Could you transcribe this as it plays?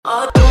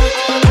Colossians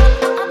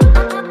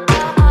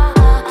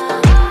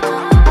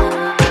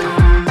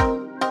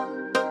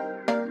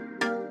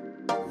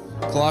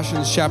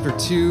chapter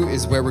 2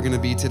 is where we're going to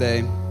be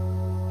today.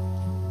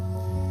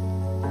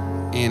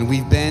 And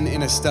we've been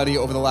in a study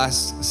over the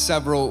last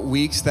several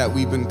weeks that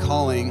we've been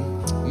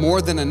calling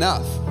More Than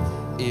Enough.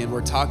 And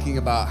we're talking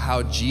about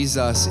how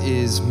Jesus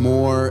is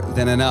more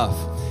than enough.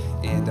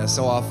 And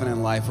so often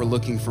in life, we're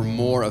looking for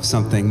more of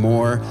something,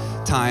 more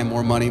time,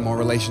 more money, more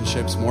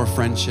relationships, more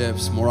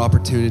friendships, more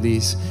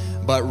opportunities.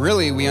 But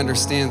really, we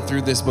understand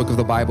through this book of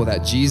the Bible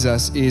that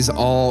Jesus is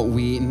all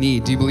we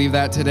need. Do you believe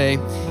that today?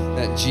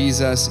 That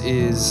Jesus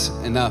is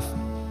enough.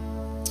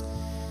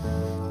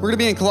 We're going to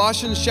be in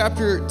Colossians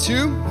chapter 2,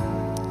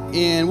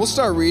 and we'll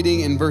start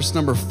reading in verse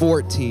number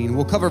 14.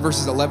 We'll cover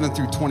verses 11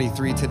 through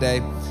 23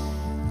 today.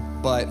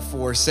 But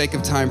for sake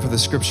of time for the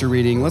scripture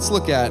reading, let's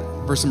look at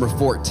verse number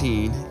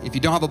 14. If you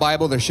don't have a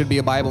Bible, there should be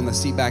a Bible in the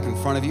seat back in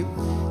front of you.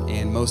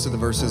 And most of the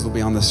verses will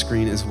be on the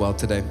screen as well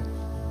today.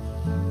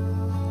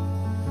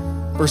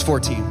 Verse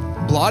 14,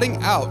 blotting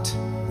out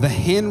the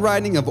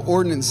handwriting of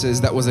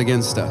ordinances that was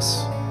against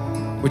us,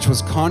 which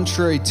was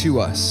contrary to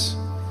us,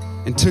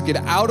 and took it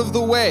out of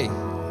the way,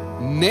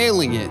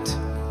 nailing it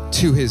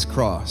to his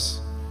cross.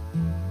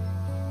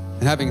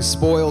 And having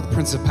spoiled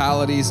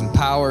principalities and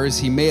powers,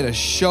 he made a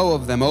show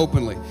of them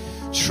openly,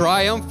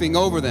 triumphing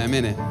over them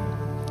in it.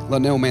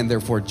 Let no man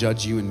therefore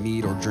judge you in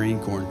meat or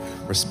drink or in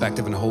respect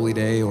of an holy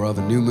day or of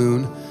a new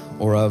moon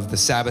or of the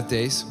Sabbath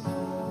days,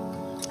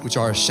 which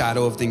are a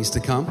shadow of things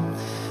to come.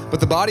 But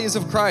the body is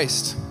of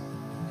Christ.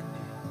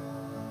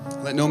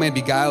 Let no man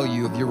beguile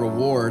you of your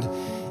reward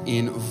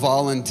in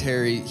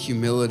voluntary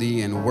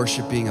humility and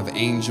worshiping of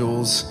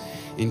angels,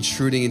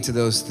 intruding into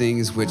those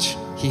things which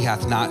he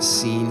hath not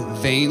seen,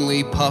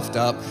 vainly puffed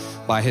up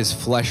by his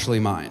fleshly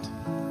mind,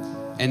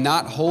 and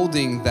not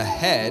holding the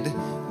head.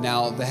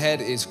 Now the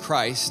head is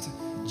Christ.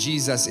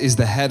 Jesus is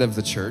the head of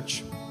the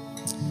church.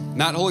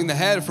 Not holding the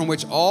head, from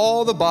which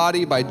all the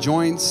body by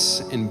joints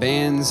and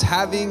bands,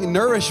 having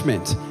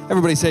nourishment.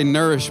 Everybody say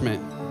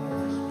nourishment.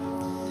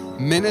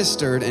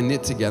 Ministered and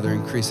knit together,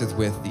 increaseth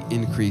with the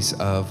increase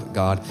of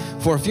God.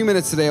 For a few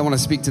minutes today, I want to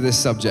speak to this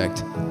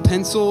subject.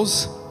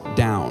 Pencils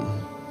down.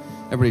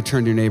 Everybody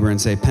turn to your neighbor and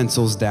say,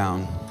 pencils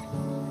down.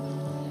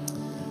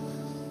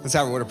 Let's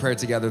have a word of prayer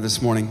together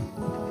this morning.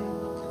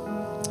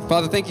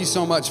 Father, thank you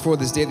so much for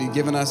this day that you've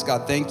given us.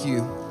 God, thank you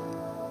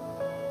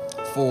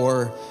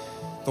for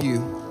the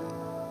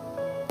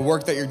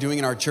work that you're doing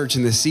in our church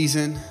in this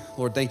season.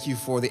 Lord, thank you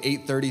for the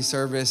 8:30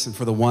 service and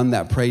for the one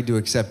that prayed to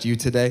accept you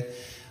today.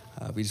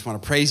 We just want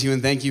to praise you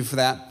and thank you for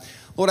that.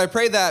 Lord, I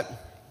pray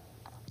that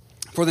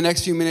for the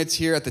next few minutes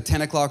here at the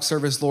 10 o'clock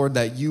service, Lord,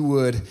 that you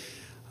would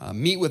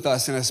meet with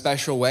us in a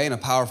special way, in a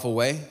powerful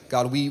way.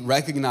 God, we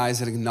recognize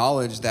and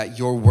acknowledge that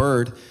your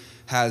word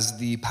has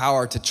the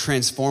power to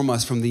transform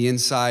us from the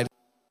inside.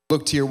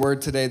 Look to your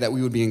word today that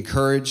we would be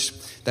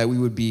encouraged, that we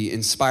would be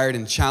inspired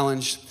and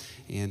challenged.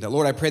 And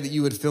Lord, I pray that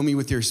you would fill me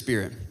with your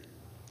spirit.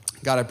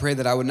 God, I pray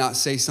that I would not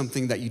say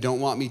something that you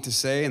don't want me to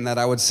say, and that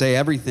I would say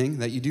everything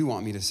that you do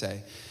want me to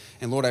say.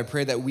 And Lord, I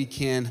pray that we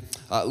can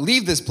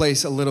leave this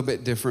place a little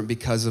bit different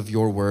because of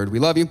your word. We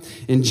love you.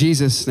 In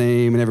Jesus'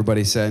 name, and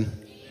everybody said,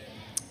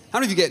 how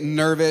many of you get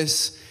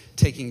nervous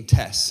taking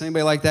tests?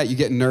 Anybody like that? You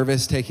get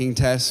nervous taking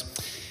tests?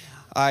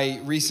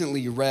 I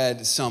recently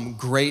read some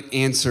great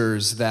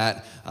answers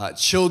that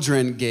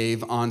children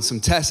gave on some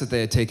tests that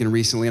they had taken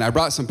recently, and I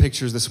brought some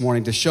pictures this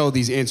morning to show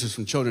these answers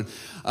from children.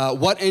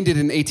 What ended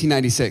in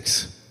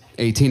 1896?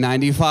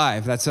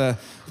 1895. That's a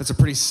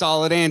pretty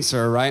solid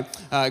answer, right?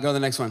 Go to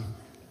the next one.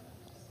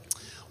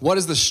 What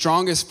is the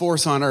strongest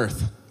force on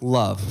earth?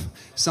 Love.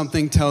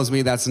 Something tells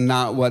me that's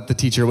not what the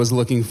teacher was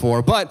looking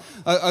for, but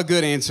a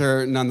good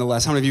answer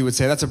nonetheless. How many of you would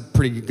say that's a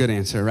pretty good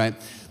answer, right?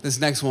 This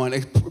next one,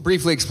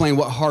 briefly explain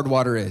what hard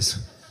water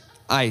is.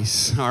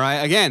 Ice, all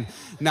right? Again,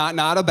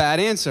 not a bad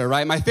answer,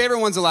 right? My favorite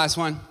one's the last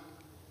one.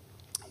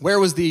 Where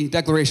was the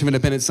Declaration of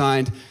Independence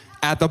signed?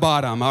 At the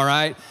bottom, all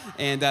right?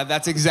 And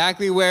that's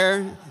exactly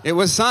where it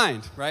was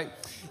signed, right?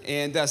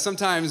 And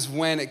sometimes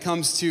when it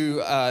comes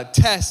to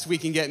tests, we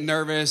can get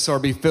nervous or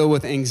be filled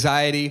with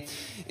anxiety.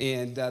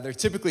 And there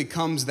typically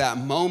comes that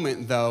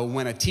moment, though,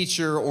 when a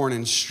teacher or an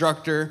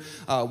instructor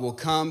will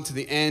come to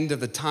the end of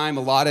the time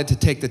allotted to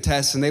take the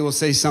test, and they will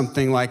say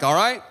something like, all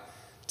right,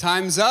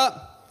 time's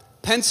up,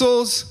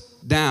 pencils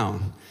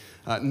down.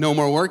 No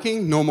more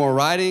working, no more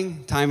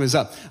writing, time is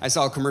up. I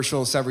saw a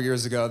commercial several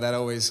years ago that I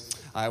always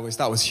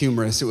thought was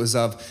humorous. It was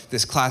of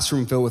this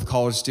classroom filled with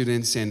college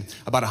students and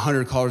about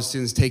 100 college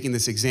students taking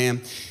this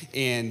exam.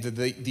 And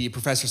the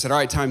professor said, all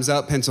right, time's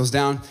up, pencils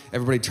down,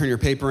 everybody turn your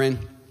paper in.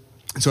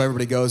 So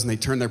everybody goes and they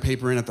turn their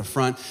paper in at the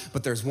front,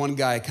 but there's one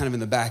guy kind of in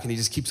the back and he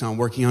just keeps on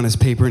working on his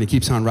paper and he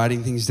keeps on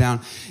writing things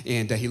down,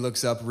 and he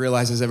looks up,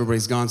 realizes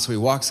everybody's gone, so he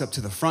walks up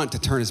to the front to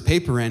turn his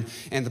paper in,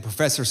 and the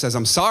professor says,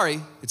 I'm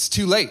sorry, it's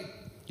too late.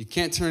 You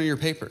can't turn in your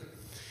paper.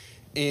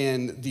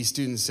 And the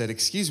student said,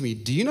 excuse me,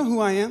 do you know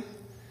who I am?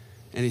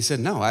 And he said,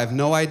 no, I have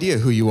no idea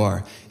who you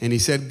are. And he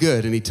said,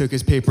 good. And he took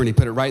his paper and he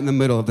put it right in the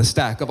middle of the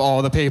stack of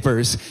all the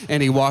papers.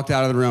 And he walked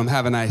out of the room,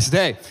 have a nice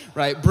day,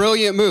 right?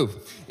 Brilliant move.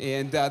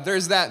 And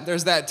there's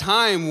that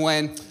time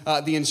when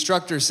the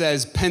instructor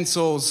says,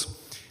 pencils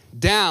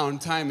down,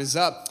 time is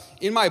up.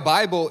 In my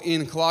Bible,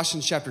 in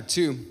Colossians chapter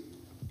 2,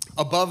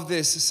 above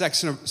this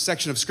section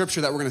of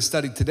scripture that we're going to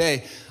study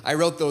today, I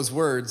wrote those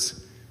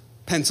words,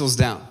 pencils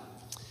down.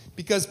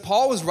 Because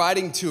Paul was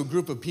writing to a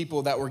group of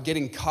people that were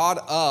getting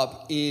caught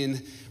up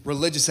in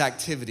religious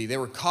activity. They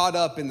were caught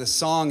up in the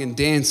song and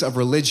dance of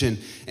religion,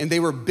 and they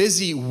were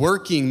busy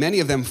working, many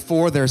of them,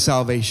 for their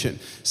salvation.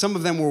 Some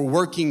of them were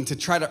working to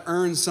try to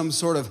earn some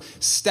sort of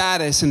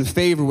status and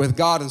favor with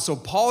God. And so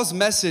Paul's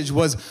message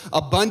was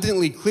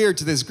abundantly clear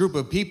to this group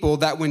of people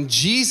that when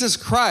Jesus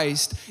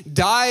Christ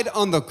died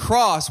on the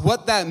cross,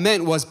 what that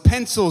meant was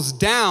pencils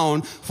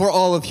down for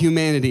all of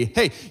humanity.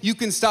 Hey, you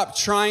can stop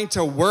trying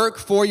to work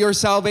for your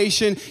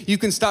salvation. You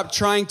can stop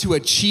trying to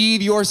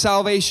achieve your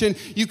salvation.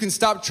 You can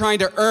stop trying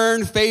to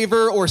earn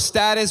favor or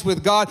status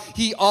with God.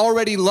 He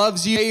already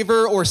loves you.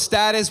 Favor or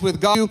status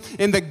with God.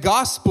 And the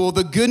gospel,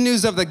 the good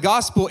news of the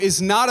gospel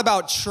is not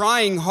about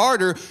trying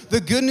harder. The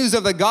good news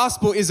of the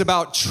gospel is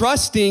about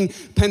trusting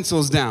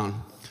pencils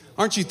down.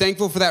 Aren't you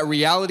thankful for that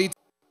reality?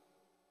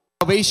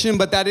 Salvation,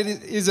 but that it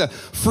is a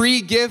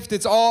free gift.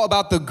 It's all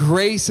about the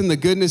grace and the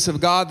goodness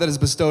of God that is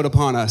bestowed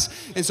upon us.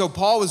 And so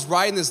Paul was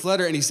writing this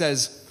letter and he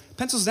says,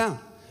 pencils down.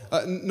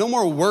 No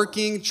more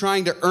working,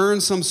 trying to earn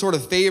some sort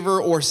of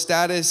favor or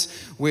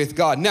status with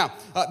God. Now,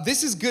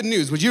 this is good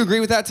news. Would you agree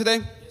with that today?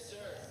 Yes, sir.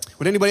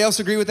 Would anybody else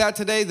agree with that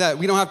today, that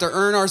we don't have to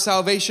earn our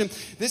salvation?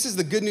 This is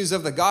the good news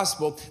of the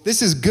gospel.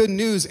 This is good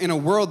news in a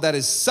world that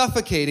is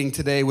suffocating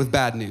today with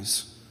bad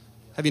news.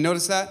 Have you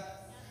noticed that?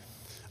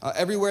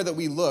 Everywhere that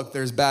we look,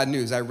 there's bad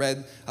news. I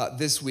read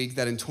this week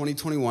that in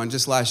 2021,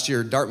 just last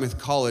year, Dartmouth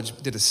College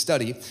did a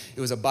study.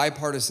 It was a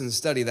bipartisan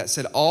study that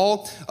said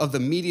all of the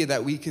media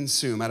that we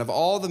consume, out of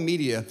all the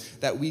media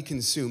that we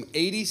consume,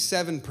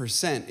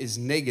 87% is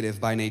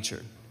negative by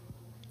nature.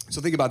 So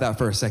think about that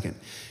for a second.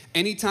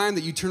 Anytime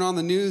that you turn on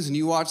the news and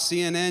you watch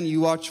CNN, you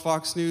watch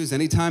Fox News,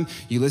 anytime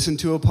you listen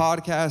to a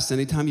podcast,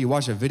 anytime you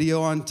watch a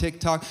video on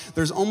TikTok,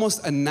 there's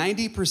almost a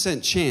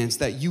 90% chance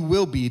that you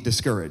will be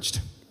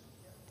discouraged.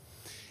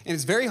 And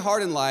it's very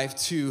hard in life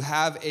to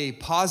have a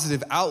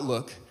positive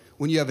outlook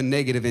when you have a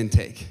negative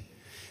intake,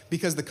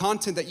 because the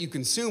content that you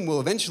consume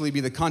will eventually be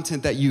the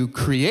content that you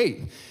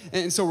create.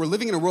 And so we're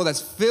living in a world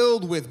that's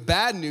filled with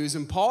bad news,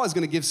 and Paul is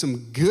going to give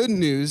some good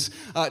news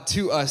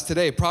to us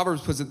today.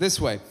 Proverbs puts it this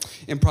way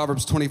in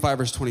Proverbs 25,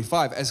 verse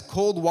 25, as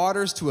cold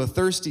waters to a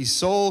thirsty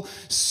soul,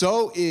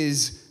 so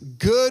is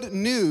good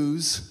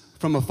news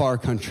from a far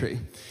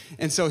country.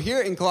 And so here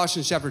in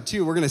Colossians chapter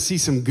 2, we're going to see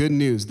some good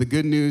news, the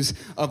good news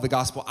of the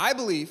gospel. I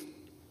believe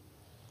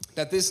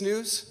that this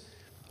news,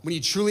 when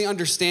you truly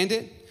understand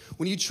it,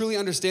 when you truly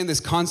understand this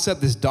concept,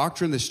 this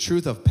doctrine, this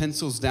truth of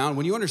pencils down,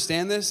 when you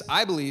understand this,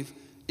 I believe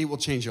it will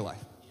change your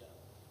life.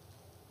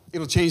 It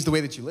will change the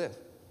way that you live.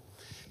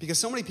 Because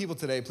so many people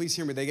today, please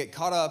hear me, they get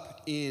caught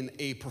up in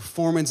a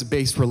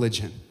performance-based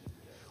religion,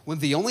 when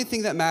the only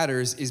thing that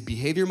matters is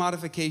behavior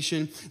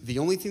modification, the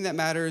only thing that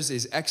matters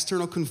is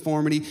external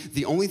conformity,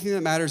 the only thing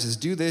that matters is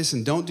do this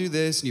and don't do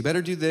this, and you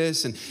better do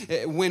this, and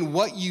when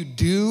what you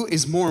do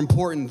is more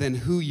important than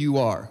who you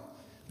are.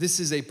 This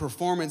is a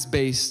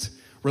performance-based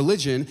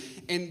religion,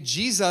 and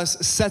Jesus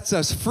sets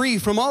us free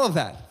from all of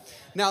that.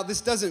 Now,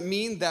 this doesn't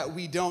mean that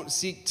we don't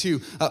seek to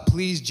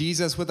please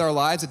Jesus with our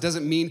lives. It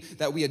doesn't mean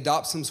that we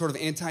adopt some sort of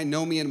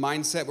antinomian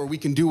mindset where we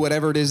can do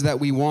whatever it is that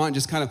we want,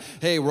 just kind of,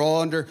 hey, we're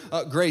all under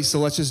grace, so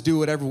let's just do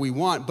whatever we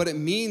want. But it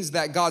means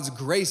that God's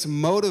grace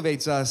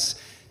motivates us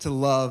to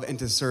love and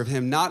to serve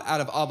him, not out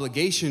of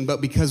obligation,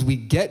 but because we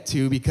get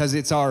to, because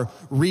it's our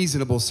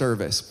reasonable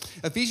service.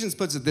 Ephesians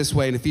puts it this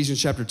way in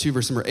Ephesians chapter 2,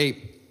 verse number 8.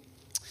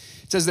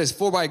 It says this,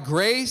 for by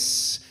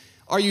grace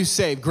are you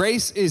saved?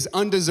 Grace is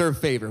undeserved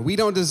favor. We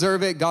don't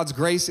deserve it. God's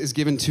grace is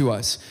given to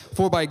us.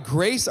 For by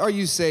grace are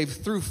you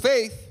saved through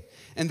faith,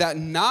 and that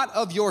not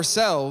of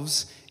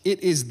yourselves.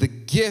 It is the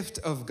gift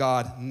of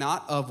God,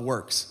 not of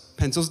works.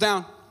 Pencils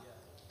down.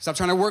 Stop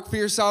trying to work for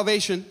your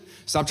salvation.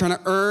 Stop trying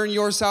to earn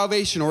your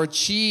salvation or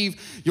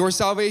achieve your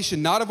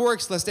salvation, not of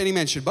works, lest any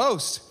man should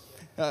boast.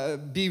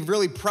 Be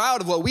really proud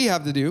of what we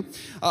have to do.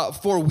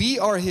 For we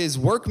are his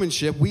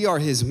workmanship. We are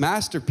his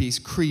masterpiece,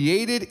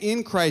 created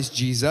in Christ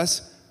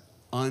Jesus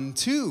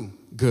unto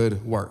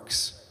good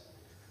works,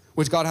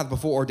 which God hath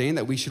before ordained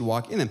that we should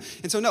walk in them.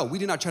 And so, no, we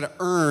do not try to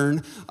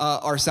earn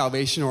our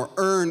salvation or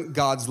earn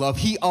God's love.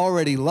 He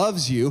already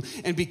loves you,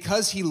 and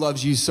because he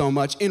loves you so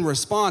much, in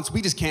response,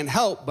 we just can't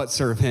help but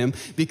serve him,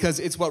 because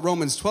it's what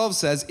Romans 12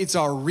 says. It's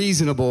our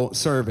reasonable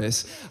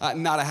service,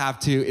 not a have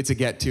to, it's a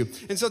get to.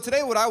 And so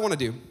today what I want to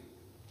do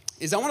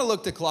is I want to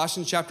look to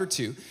Colossians chapter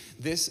 2,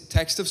 this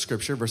text of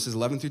scripture, verses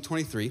 11 through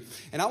 23,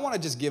 and I want to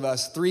just give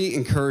us 3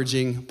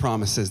 encouraging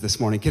promises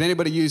this morning. Can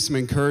anybody use some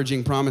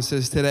encouraging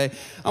promises today?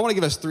 I want to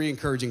give us 3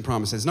 encouraging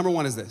promises. Number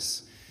 1 is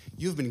this: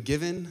 you've been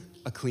given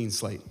a clean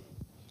slate.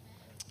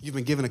 You've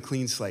been given a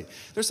clean slate.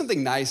 There's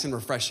something nice and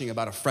refreshing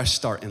about a fresh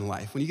start in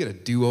life. When you get a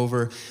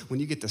do-over, when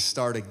you get to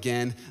start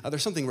again,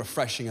 there's something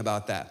refreshing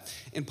about that.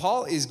 And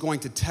Paul is going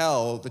to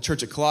tell the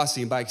church at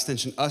Colossae, and by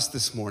extension us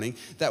this morning,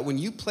 that when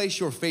you place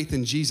your faith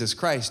in Jesus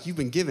Christ, you've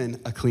been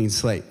given a clean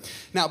slate.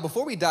 Now,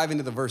 before we dive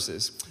into the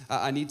verses,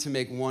 I need to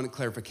make one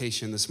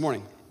clarification this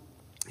morning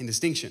in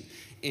distinction.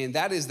 And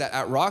that is that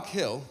at Rock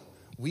Hill,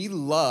 we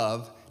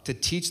love to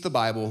teach the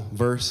Bible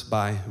verse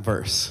by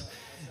verse.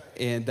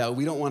 And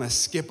we don't want to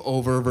skip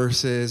over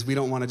verses. We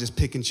don't want to just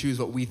pick and choose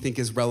what we think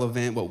is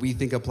relevant, what we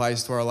think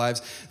applies to our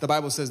lives. The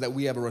Bible says that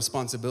we have a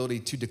responsibility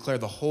to declare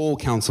the whole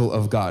counsel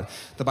of God.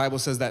 The Bible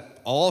says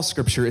that all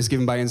Scripture is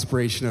given by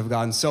inspiration of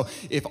God. And so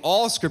if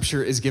all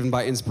Scripture is given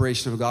by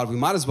inspiration of God, we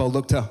might as well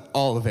look to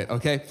all of it,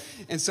 okay?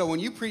 And so when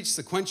you preach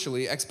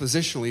sequentially,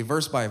 expositionally,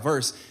 verse by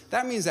verse,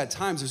 that means at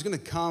times there's going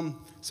to come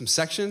some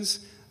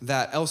sections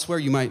that elsewhere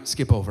you might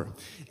skip over.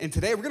 And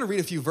today we're going to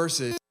read a few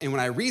verses, and when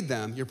I read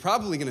them, you're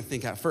probably going to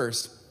think at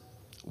first,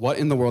 what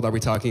in the world are we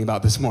talking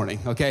about this morning,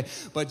 okay?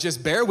 But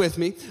just bear with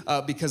me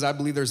because I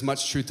believe there's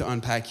much truth to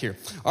unpack here.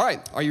 All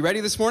right, are you ready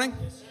this morning?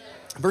 Yes,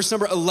 sir. Verse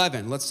number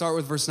 11. Let's start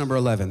with verse number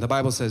 11. The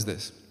Bible says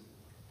this.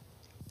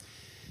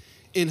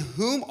 In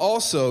whom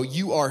also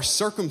you are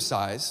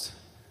circumcised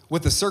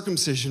with the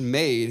circumcision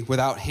made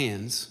without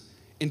hands,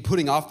 in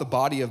putting off the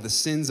body of the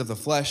sins of the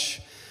flesh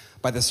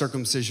by the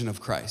circumcision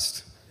of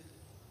Christ.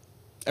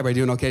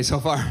 Everybody doing okay so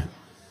far?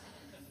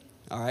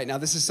 All right, now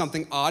this is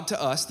something odd to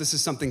us. This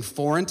is something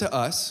foreign to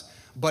us,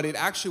 but it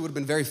actually would have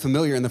been very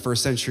familiar in the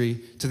first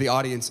century to the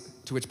audience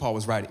to which Paul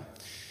was writing.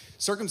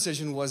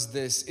 Circumcision was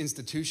this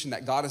institution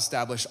that God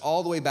established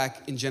all the way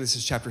back in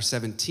Genesis chapter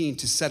 17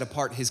 to set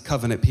apart his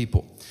covenant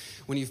people.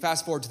 When you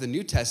fast forward to the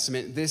New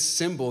Testament, this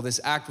symbol, this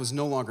act was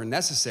no longer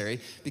necessary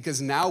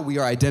because now we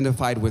are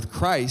identified with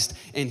Christ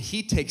and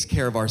he takes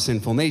care of our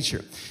sinful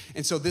nature.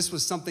 And so this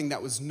was something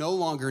that was no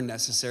longer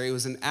necessary. It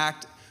was an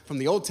act from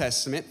the Old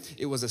Testament.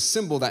 It was a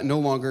symbol that no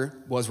longer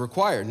was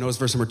required. Notice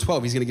verse number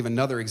 12. He's going to give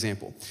another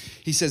example.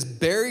 He says,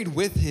 buried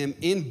with him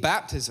in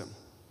baptism,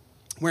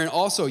 wherein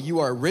also you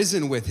are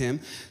risen with him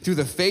through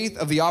the faith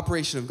of the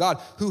operation of God,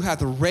 who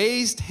hath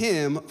raised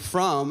him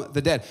from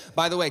the dead.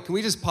 By the way, can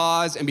we just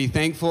pause and be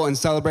thankful and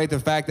celebrate the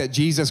fact that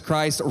Jesus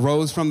Christ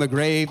rose from the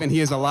grave and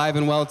he is alive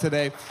and well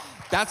today?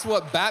 That's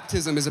what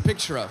baptism is a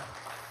picture of.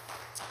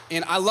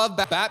 And I love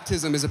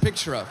baptism is a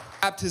picture of.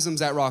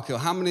 Baptisms at Rock Hill.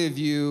 How many of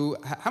you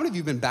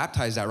have been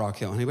baptized at Rock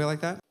Hill? Anybody like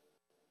that?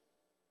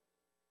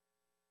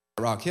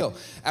 Rock Hill.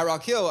 At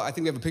Rock Hill, I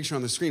think we have a picture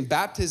on the screen.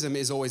 Baptism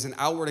is always an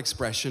outward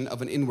expression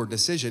of an inward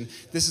decision.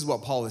 This is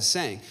what Paul is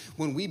saying.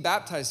 When we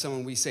baptize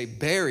someone, we say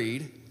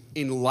buried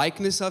in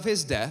likeness of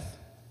his death,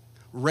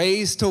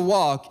 raised to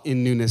walk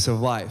in newness of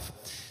life.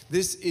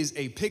 This is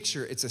a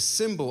picture, it's a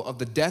symbol of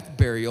the death,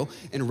 burial,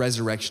 and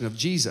resurrection of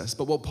Jesus.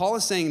 But what Paul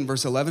is saying in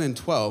verse 11 and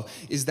 12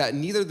 is that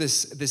neither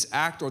this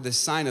act or this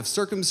sign of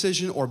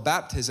circumcision or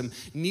baptism,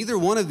 neither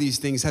one of these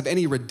things have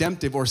any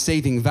redemptive or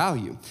saving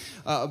value.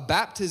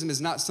 Baptism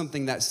is not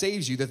something that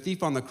saves you. The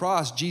thief on the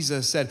cross,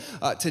 Jesus said,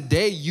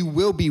 today you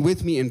will be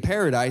with me in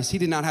paradise. He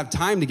did not have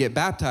time to get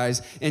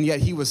baptized, and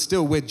yet he was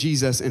still with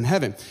Jesus in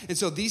heaven. And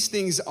so these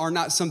things are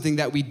not something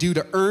that we do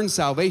to earn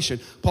salvation.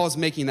 Paul's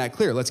making that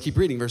clear. Let's keep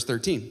reading verse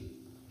 13.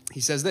 He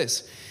says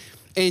this,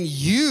 and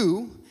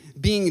you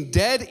being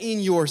dead in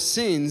your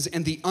sins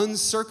and the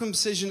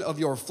uncircumcision of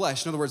your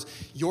flesh. In other words,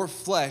 your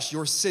flesh,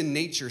 your sin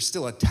nature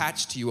still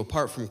attached to you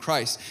apart from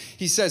Christ.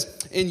 He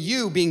says, and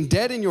you being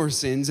dead in your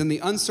sins and the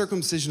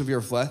uncircumcision of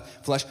your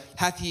flesh,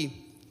 hath he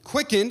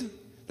quickened.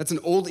 That's an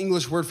old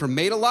English word for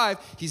made alive.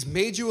 He's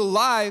made you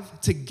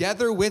alive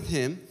together with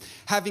him,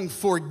 having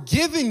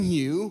forgiven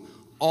you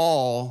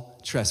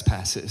all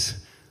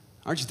trespasses.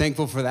 Aren't you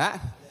thankful for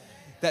that?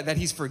 That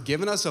he's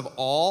forgiven us of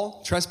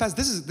all trespass.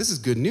 This is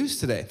good news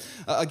today.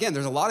 Again,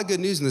 there's a lot of good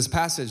news in this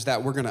passage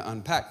that we're going to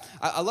unpack.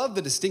 I love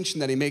the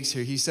distinction that he makes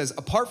here. He says,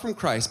 apart from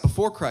Christ,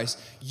 before Christ,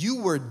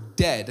 you were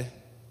dead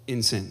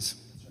in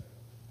sins.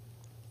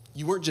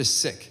 You weren't just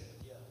sick.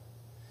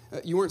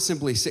 You weren't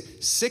simply sick.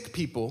 Sick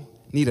people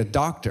need a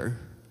doctor.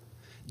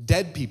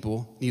 Dead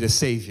people need a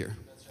savior.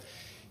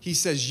 He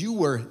says, you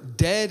were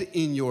dead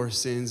in your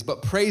sins,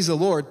 but praise the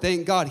Lord,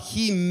 thank God,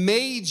 he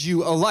made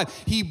you alive.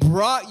 He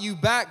brought you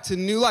back to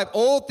new life.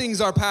 Old things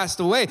are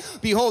passed away.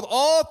 Behold,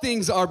 all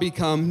things are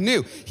become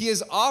new. He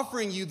is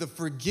offering you the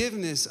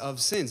forgiveness of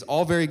sins.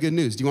 All very good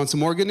news. Do you want some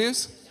more good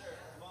news?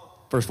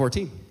 Verse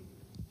 14.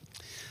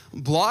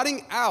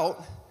 Blotting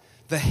out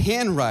the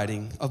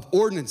handwriting of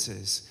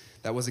ordinances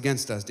that was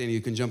against us. Danny, you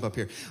can jump up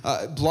here.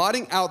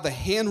 Blotting out the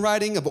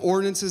handwriting of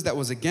ordinances that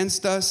was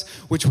against us,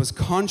 which was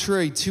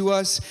contrary to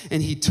us,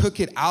 and he took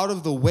it out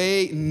of the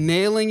way,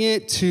 nailing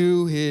it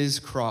to his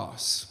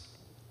cross.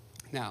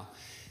 Now,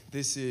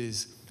 this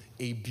is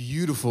a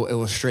beautiful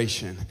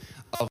illustration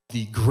of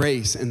the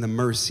grace and the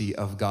mercy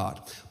of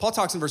God. Paul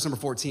talks in verse number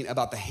 14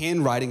 about the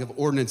handwriting of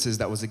ordinances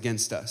that was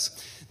against us.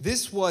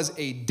 This was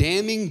a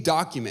damning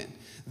document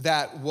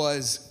that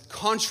was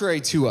contrary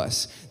to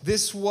us.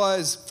 This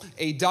was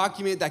a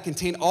document that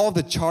contained all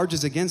the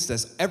charges against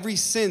us, every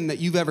sin that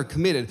you've ever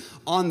committed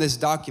on this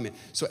document.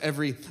 So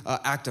every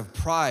act of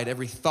pride,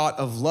 every thought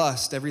of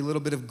lust, every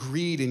little bit of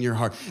greed in your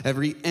heart,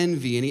 every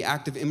envy, any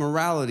act of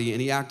immorality,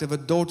 any act of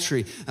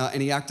adultery,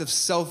 any act of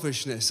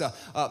selfishness,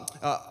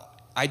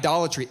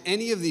 idolatry,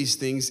 any of these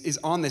things is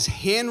on this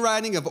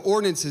handwriting of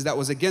ordinances that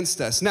was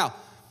against us. Now,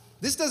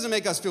 this doesn't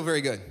make us feel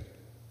very good.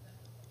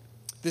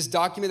 This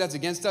document that's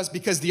against us,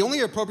 because the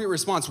only appropriate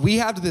response we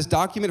have to this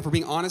document, if we're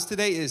being honest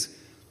today, is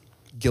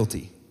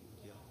guilty.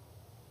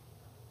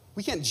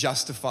 We can't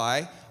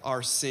justify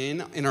our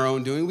sin in our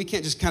own doing. We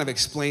can't just kind of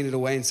explain it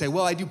away and say,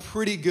 well, I do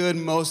pretty good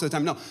most of the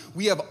time. No,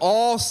 we have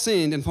all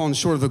sinned and fallen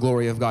short of the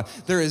glory of God.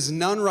 There is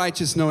none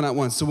righteous, no, not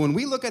one. So when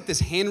we look at this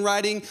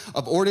handwriting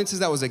of ordinances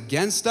that was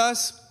against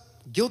us,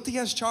 guilty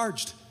as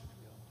charged.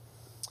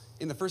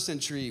 In the first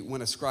century,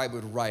 when a scribe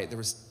would write, there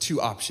was two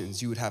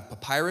options. You would have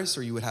papyrus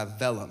or you would have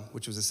vellum,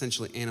 which was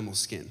essentially animal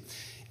skin.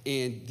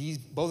 And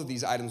both of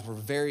these items were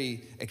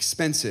very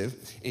expensive,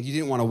 and you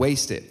didn't want to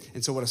waste it.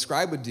 And so what a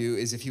scribe would do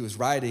is if he was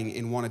writing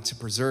and wanted to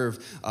preserve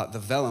the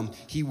vellum,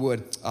 he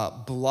would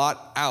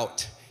blot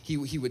out.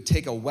 He would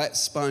take a wet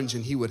sponge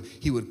and he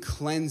would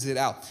cleanse it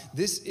out.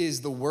 This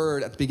is the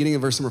word at the beginning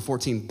of verse number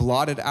 14,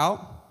 blotted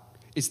out.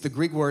 It's the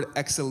Greek word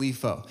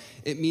exalipho.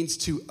 It means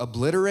to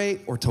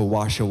obliterate or to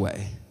wash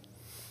away.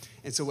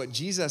 And so what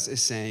Jesus is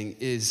saying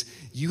is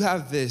you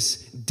have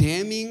this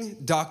damning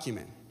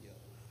document,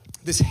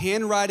 this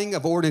handwriting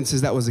of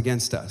ordinances that was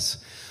against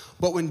us.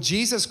 But when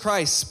Jesus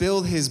Christ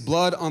spilled his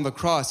blood on the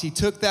cross, he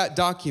took that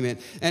document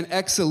and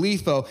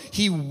exalipho,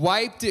 he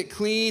wiped it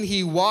clean,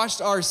 he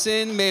washed our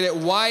sin, made it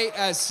white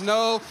as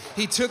snow.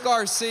 He took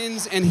our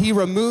sins and he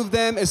removed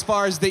them as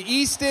far as the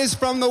east is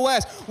from the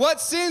west. What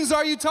sins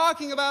are you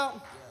talking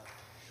about?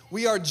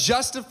 We are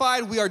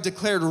justified. We are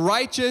declared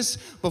righteous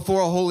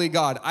before a holy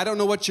God. I don't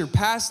know what your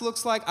past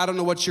looks like. I don't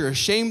know what you're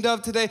ashamed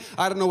of today.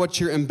 I don't know what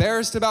you're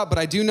embarrassed about, but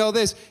I do know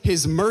this.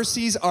 His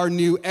mercies are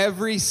new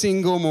every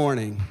single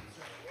morning.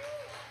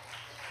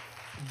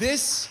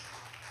 This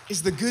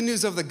is the good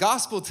news of the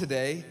gospel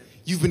today.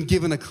 You've been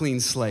given a clean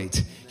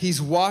slate.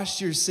 He's washed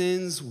your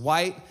sins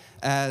white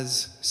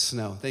as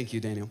snow. Thank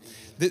you, Daniel.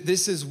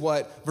 This is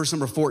what verse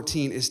number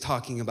 14 is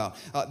talking about,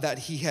 that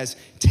he has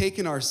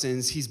taken our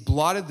sins, he's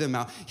blotted them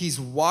out, he's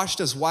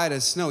washed us white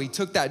as snow. He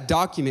took that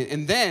document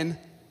and then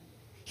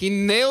he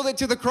nailed it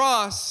to the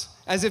cross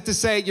as if to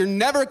say, you're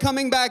never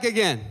coming back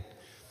again.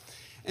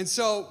 And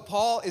so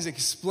Paul is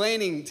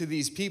explaining to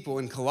these people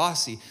in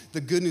Colossae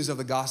the good news of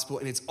the gospel,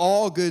 and it's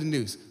all good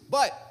news.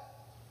 But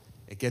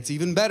it gets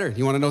even better.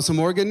 You want to know some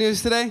more good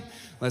news today?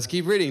 Let's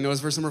keep reading. Notice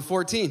verse number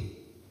 14.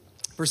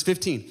 Verse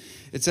 15.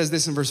 It says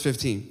this in verse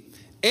 15.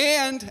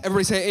 And,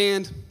 everybody say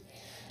and,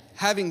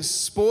 having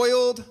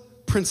spoiled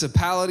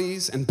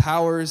principalities and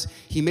powers,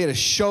 he made a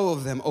show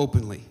of them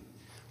openly,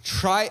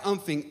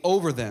 triumphing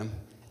over them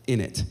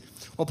in it.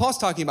 What Paul's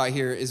talking about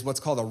here is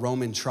what's called a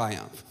Roman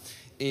triumph.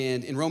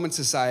 And in Roman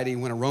society,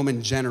 when a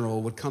Roman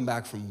general would come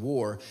back from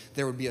war,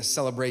 there would be a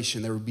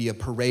celebration. There would be a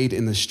parade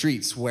in the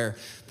streets where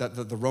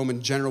the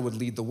Roman general would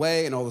lead the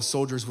way and all the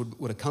soldiers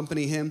would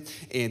accompany him,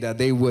 and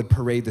they would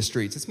parade the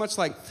streets. It's much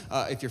like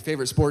if your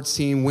favorite sports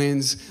team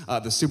wins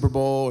the Super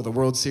Bowl or the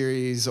World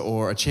Series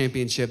or a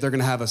championship, they're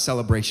going to have a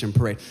celebration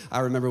parade.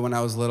 I remember when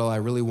I was little, I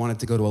really wanted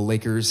to go to a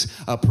Lakers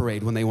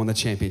parade when they won the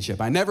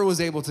championship. I never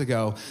was able to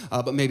go,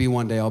 but maybe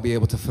one day I'll be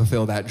able to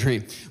fulfill that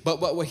dream. But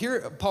what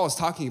here Paul is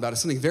talking about is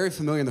something very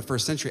familiar in the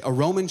first century, a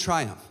Roman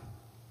triumph.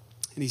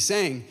 And he's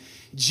saying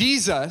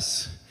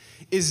Jesus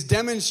is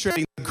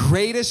demonstrating the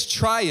greatest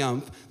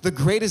triumph, the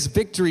greatest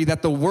victory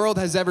that the world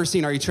has ever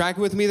seen. Are you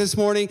tracking with me this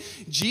morning?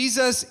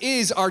 Jesus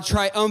is our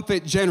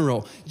triumphant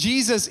general.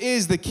 Jesus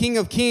is the King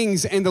of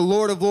Kings and the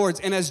Lord of Lords.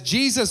 And as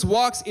Jesus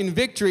walks in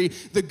victory,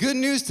 the good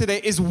news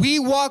today is we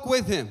walk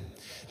with him.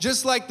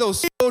 Just like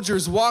those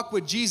soldiers walk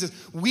with Jesus,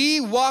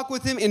 we walk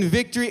with him in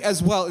victory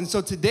as well. And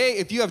so today,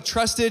 if you have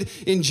trusted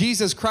in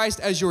Jesus Christ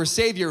as your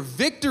Savior,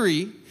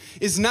 victory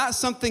is not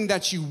something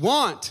that you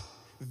want.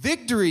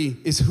 Victory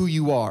is who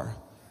you are.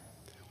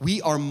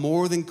 We are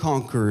more than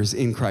conquerors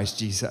in Christ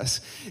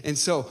Jesus. And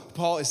so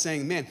Paul is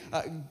saying, man,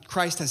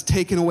 Christ has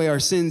taken away our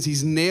sins.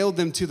 He's nailed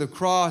them to the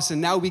cross. And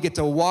now we get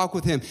to walk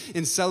with him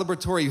in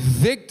celebratory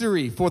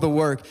victory for the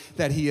work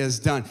that he has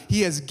done.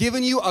 He has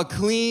given you a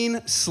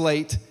clean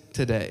slate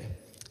today.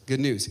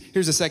 Good news.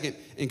 Here's a second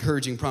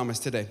encouraging promise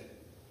today.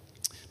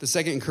 The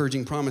second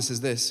encouraging promise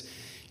is this: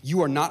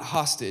 you are not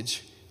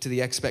hostage to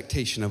the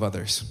expectation of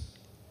others.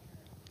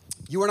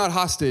 You are not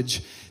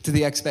hostage to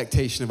the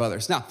expectation of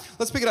others. Now,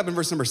 let's pick it up in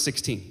verse number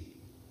 16.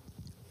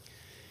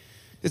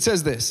 It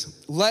says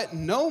this: let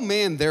no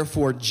man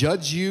therefore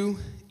judge you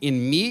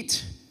in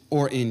meat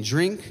or in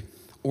drink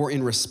or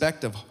in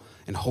respect of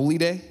an holy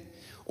day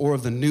or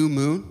of the new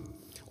moon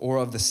or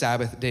of the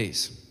Sabbath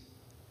days,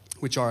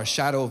 which are a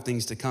shadow of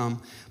things to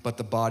come, but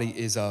the body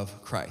is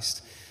of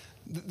Christ.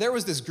 There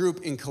was this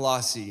group in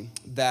Colossae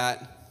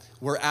that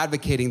were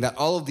advocating that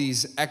all of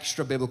these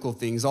extra biblical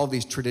things, all of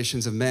these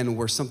traditions of men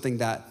were something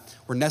that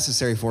were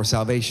necessary for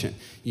salvation.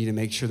 You need to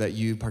make sure that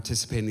you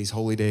participate in these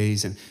holy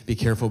days and be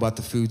careful about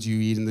the foods you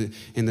eat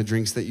and the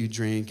drinks that you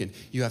drink, and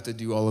you have to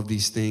do all of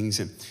these things.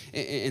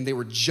 And they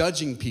were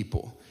judging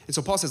people. And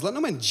so Paul says, let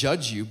no man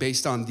judge you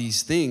based on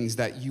these things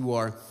that you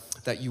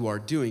are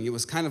doing. It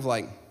was kind of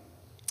like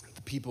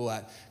the people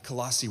at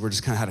Colossae were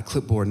just kind of had a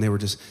clipboard, and they were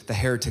just, the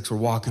heretics were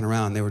walking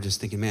around. They were just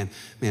thinking, man,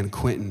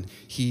 Quentin,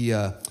 he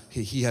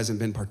hasn't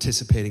been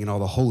participating in all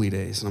the holy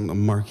days, and I'm going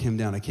to mark him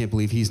down. I can't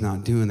believe he's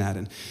not doing that.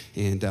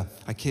 And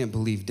I can't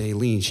believe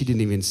Daylene, she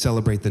didn't even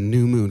celebrate the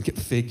new moon. Get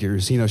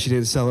figures, she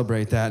didn't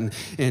celebrate that.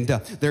 And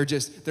they're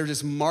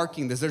just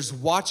marking this. They're just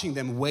watching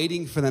them,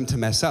 waiting for them to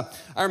mess up.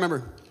 I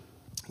remember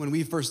when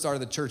we first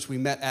started the church, we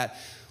met at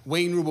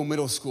Wayne Rubel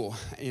Middle School.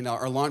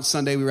 Our launch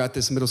Sunday, we were at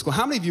this middle school.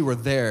 How many of you were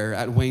there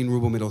at Wayne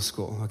Rubel Middle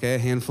School? Okay, a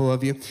handful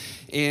of you.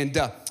 And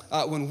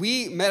when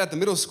we met at the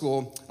middle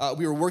school,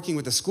 we were working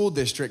with the school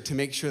district to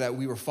make sure that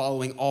we were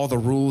following all the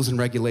rules and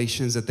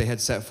regulations that they had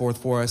set forth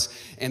for us.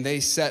 And they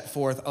set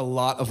forth a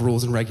lot of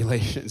rules and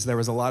regulations. There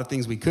was a lot of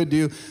things we could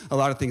do, a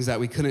lot of things that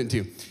we couldn't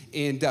do.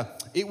 And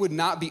it would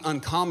not be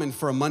uncommon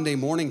for a Monday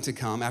morning to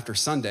come after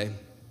Sunday,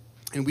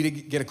 and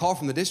we'd get a call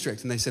from the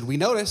district, and they said, we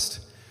noticed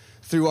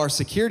through our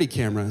security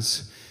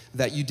cameras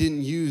that you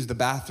didn't use the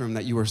bathroom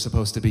that you were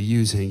supposed to be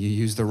using. You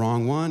used the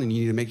wrong one, and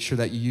you need to make sure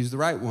that you use the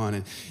right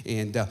one.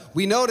 And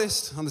we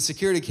noticed on the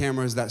security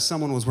cameras that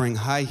someone was wearing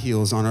high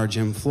heels on our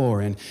gym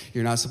floor, and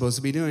you're not supposed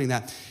to be doing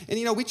that.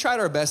 And we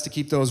tried our best to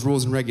keep those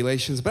rules and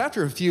regulations, but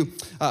after a few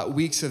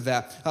weeks of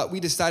that,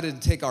 we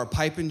decided to take our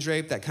pipe and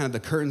drape, that kind of the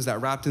curtains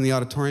that wrapped in the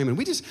auditorium, and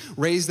we just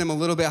raised them a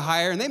little bit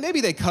higher, and maybe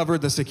they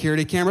covered the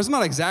security cameras. I'm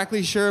not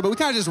exactly sure, but we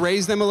kind of just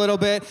raised them a little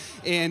bit,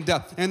 and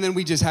then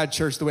we just had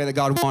church the way that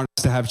God wanted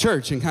us to have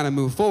church, and kind of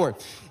move forward.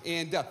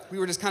 And we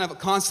were just kind of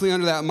constantly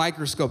under that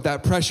microscope,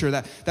 that pressure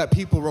that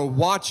people were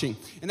watching.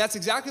 And that's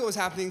exactly what was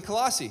happening in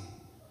Colossae.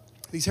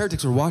 These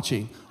heretics were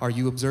watching. Are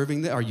you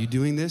observing that? Are you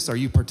doing this? Are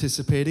you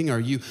participating? Are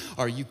you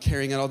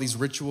carrying out all these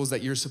rituals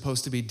that you're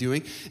supposed to be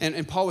doing?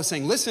 And Paul was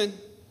saying, listen,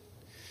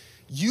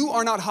 you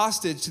are not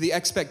hostage to the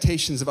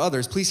expectations of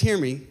others. Please hear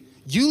me.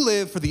 You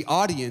live for the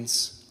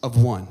audience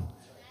of one.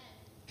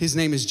 His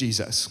name is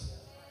Jesus.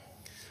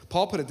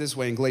 Paul put it this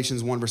way in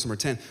Galatians 1, verse number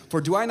 10. For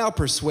do I now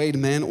persuade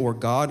men or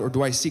God, or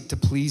do I seek to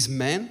please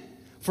men?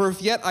 For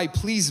if yet I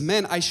please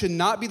men, I should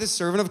not be the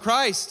servant of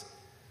Christ.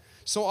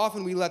 So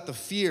often we let the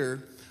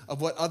fear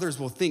of what others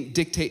will think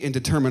dictate and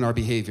determine our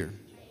behavior.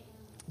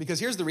 Because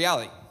here's the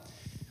reality.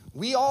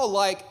 We all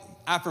like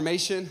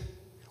affirmation.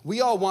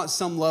 We all want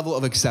some level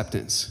of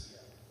acceptance.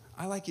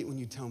 I like it when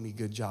you tell me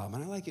good job,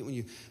 and I like it when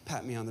you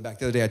pat me on the back.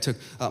 The other day I took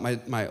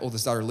my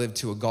oldest daughter, Liv,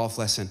 to a golf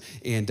lesson,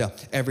 and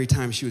every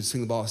time she would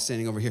swing the ball,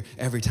 standing over here,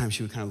 every time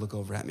she would kind of look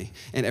over at me,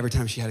 and every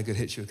time she had a good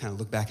hit, she would kind of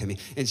look back at me,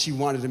 and she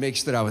wanted to make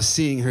sure that I was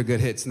seeing her good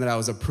hits and that I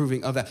was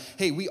approving of that.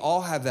 Hey, we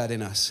all have that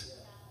in us.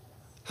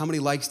 How many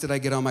likes did I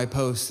get on my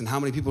post, and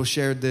how many people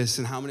shared this,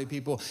 and how many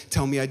people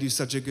tell me I do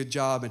such a good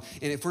job, and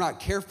if we're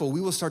not careful,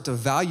 we will start to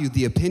value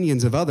the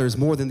opinions of others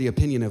more than the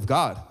opinion of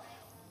God.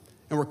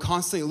 And we're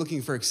constantly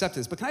looking for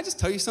acceptance. But can I just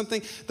tell you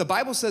something? The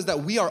Bible says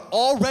that we are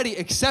already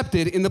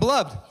accepted in the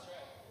beloved.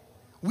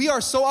 We are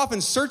so often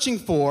searching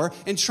for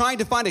and trying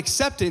to find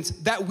acceptance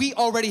that we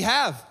already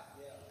have.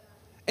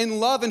 And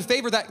love and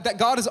favor that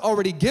God has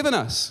already given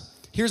us.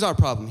 Here's our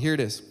problem. Here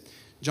it is.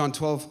 John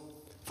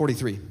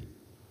 12:43.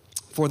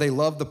 For they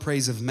love the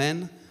praise of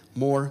men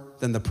more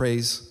than the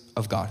praise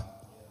of God.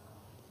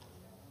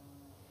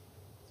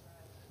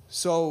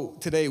 So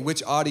today,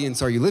 which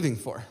audience are you living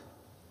for?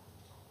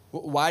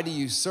 Why do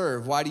you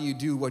serve? Why do you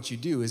do what you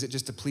do? Is it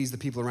just to please the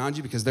people around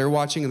you because they're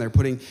watching and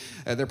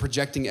they're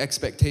projecting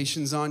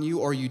expectations on you?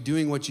 Or are you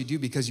doing what you do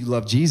because you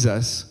love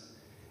Jesus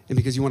and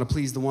because you want to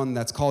please the one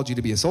that's called you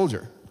to be a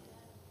soldier?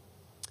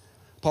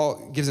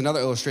 Paul gives another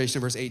illustration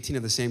in verse 18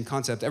 of the same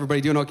concept.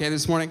 Everybody doing okay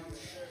this morning?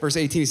 Verse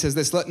 18, he says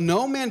this, let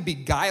no man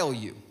beguile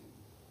you.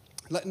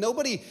 Let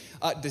nobody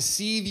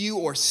deceive you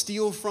or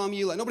steal from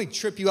you. Let nobody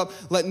trip you up.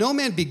 Let no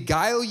man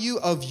beguile you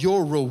of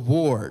your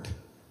reward.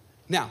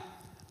 Now,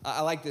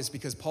 I like this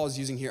because Paul's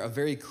using here a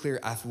very clear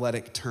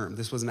athletic term.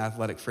 This was an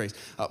athletic phrase.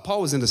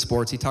 Paul was into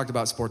sports. He talked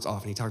about sports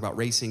often. He talked about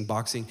racing,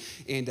 boxing.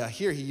 And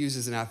here he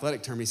uses an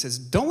athletic term. He says,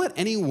 don't let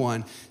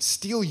anyone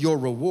steal your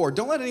reward.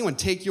 Don't let anyone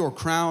take your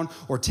crown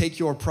or take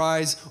your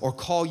prize or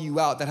call you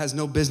out that has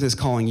no business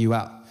calling you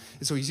out.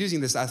 And so he's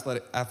using this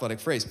athletic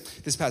phrase.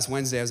 This past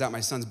Wednesday, I was at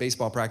my son's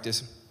baseball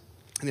practice,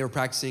 and they were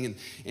practicing,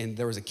 and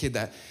there was a kid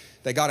that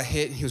got a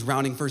hit. He was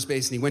rounding first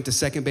base, and he went to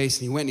second base,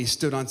 and he went and he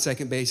stood on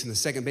second base, and the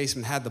second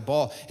baseman had the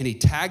ball, and he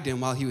tagged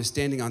him while he was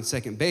standing on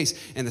second base,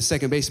 and the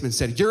second baseman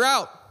said, you're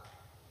out.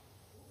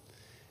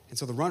 And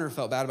so the runner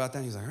felt bad about that,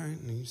 and he was like, all right,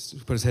 and he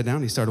just put his head down,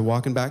 and he started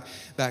walking back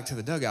to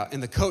the dugout,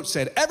 and the coach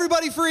said,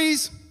 everybody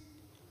freeze,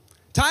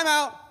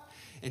 timeout.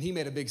 And he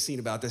made a big scene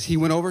about this. He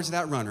went over to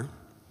that runner,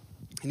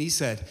 and he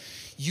said,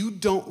 you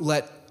don't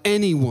let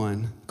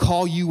anyone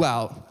call you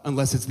out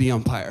unless it's the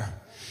umpire.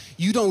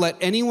 You don't let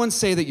anyone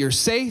say that you're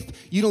safe.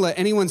 You don't let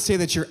anyone say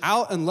that you're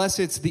out unless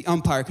it's the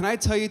umpire. Can I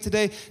tell you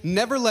today,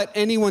 never let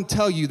anyone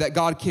tell you that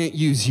God can't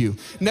use you.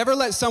 Never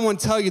let someone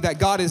tell you that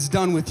God is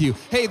done with you.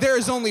 Hey, there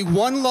is only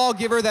one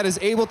lawgiver that is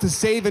able to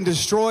save and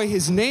destroy.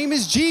 His name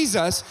is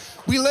Jesus.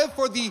 We live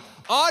for the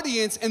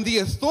audience and the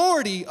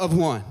authority of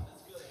one.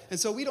 And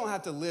so we don't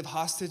have to live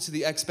hostage to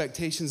the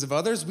expectations of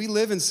others. We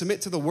live and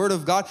submit to the word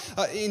of God.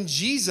 In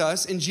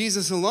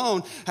Jesus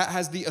alone,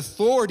 has the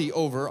authority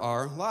over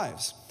our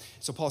lives.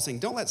 So Paul's saying,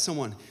 don't let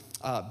someone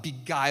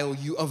beguile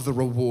you of the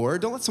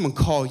reward. Don't let someone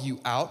call you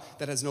out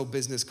that has no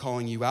business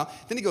calling you out.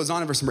 Then he goes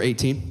on in verse number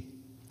 18,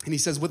 and he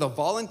says, with a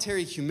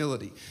voluntary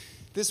humility.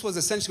 This was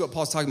essentially what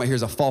Paul's talking about here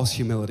is a false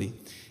humility.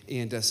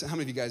 And so how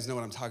many of you guys know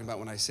what I'm talking about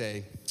when I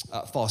say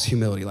false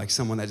humility, like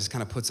someone that just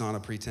kind of puts on a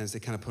pretense, they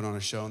kind of put on a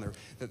show, and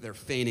they're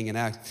feigning an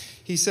act.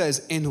 He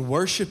says, and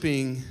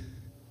worshiping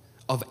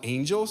of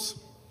angels.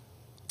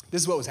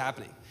 This is what was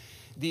happening.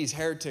 These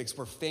heretics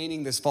were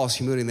feigning this false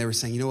humility, and they were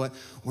saying, you know what?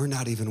 We're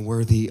not even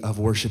worthy of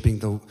worshiping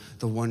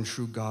the one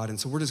true God, and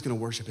so we're just going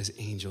to worship as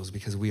angels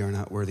because we are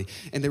not worthy.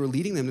 And they were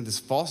leading them to this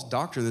false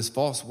doctrine, this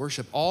false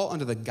worship, all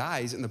under the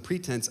guise and the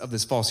pretense of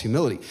this false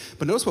humility.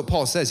 But notice what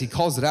Paul says. He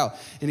calls it out,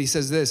 and he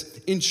says this,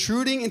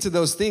 intruding into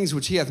those things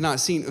which he hath not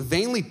seen,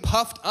 vainly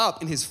puffed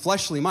up in his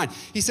fleshly mind.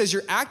 He says,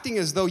 you're acting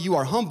as though you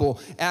are humble.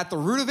 At the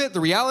root of it,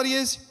 the reality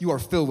is you are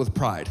filled with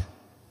pride.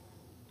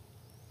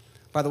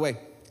 By the way,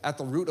 at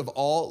the root of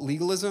all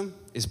legalism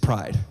is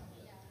pride.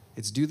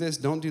 It's do this,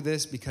 don't do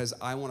this, because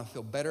I want to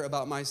feel better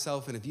about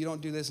myself, and if you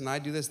don't do this and I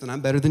do this, then I'm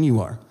better than you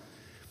are.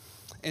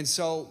 And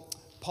so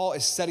Paul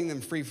is setting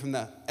them free from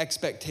the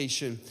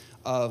expectation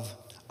of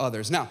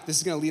others. Now, this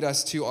is going to lead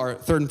us to our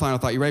third and final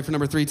thought. You ready for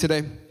number 3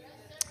 today?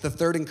 The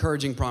third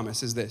encouraging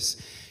promise is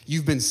this.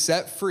 You've been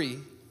set free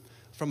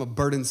from a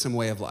burdensome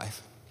way of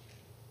life.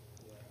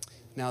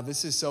 Now,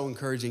 this is so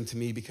encouraging to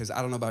me because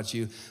I don't know about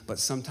you, but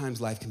sometimes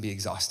life can be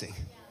exhausting.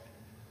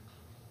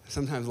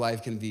 Sometimes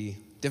life can be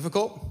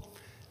difficult,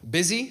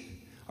 busy,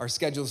 our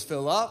schedules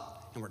fill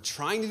up, and we're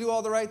trying to do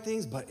all the right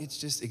things, but it's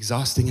just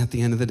exhausting at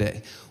the end of the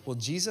day. Well,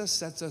 Jesus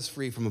sets us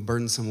free from a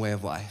burdensome way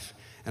of life,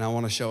 and I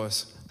want to show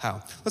us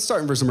how. Let's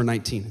start in verse number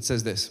 19. It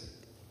says this,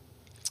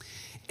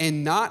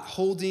 and not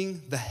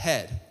holding the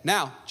head.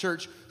 Now,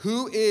 church,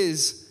 who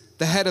is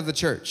the head of the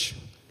church?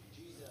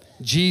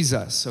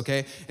 Jesus,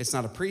 okay? It's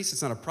not a priest,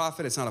 it's not a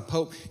prophet, it's not a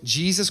pope.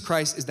 Jesus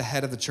Christ is the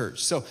head of the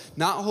church. So,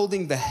 not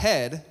holding the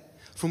head,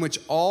 from which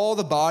all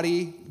the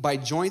body by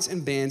joints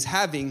and bands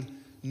having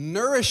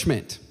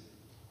nourishment.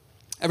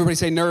 Everybody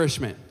say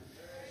nourishment.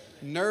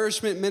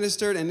 Nourishment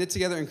ministered and knit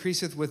together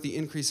increaseth with the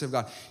increase of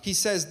God. He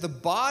says the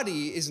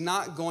body is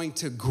not going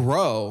to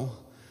grow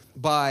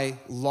by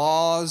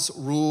laws,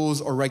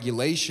 rules, or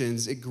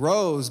regulations. It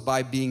grows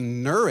by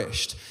being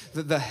nourished.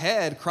 The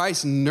head,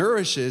 Christ,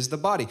 nourishes the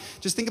body.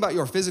 Just think about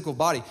your physical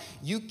body.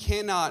 You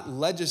cannot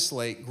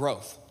legislate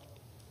growth.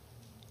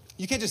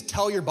 You can't just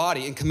tell your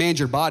body and command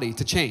your body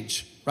to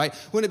change, right?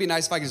 Wouldn't it be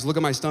nice if I could just look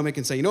at my stomach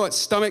and say, you know what,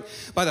 stomach,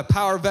 by the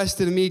power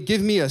vested in me,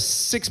 give me a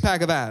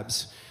 6-pack of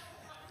abs.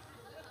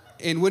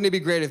 And wouldn't it be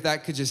great if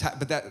that could just happen?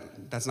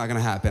 But that's not going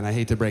to happen. I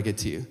hate to break it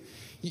to you.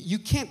 You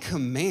can't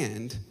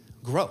command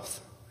growth.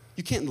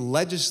 You can't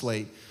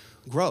legislate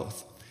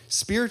growth.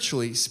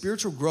 Spiritually,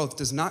 spiritual growth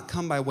does not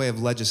come by way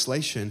of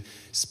legislation.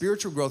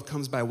 Spiritual growth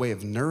comes by way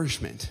of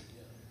nourishment.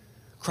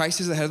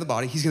 Christ is the head of the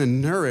body. He's going to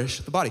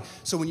nourish the body.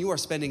 So when you are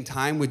spending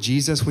time with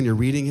Jesus, when you're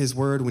reading his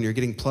word, when you're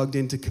getting plugged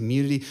into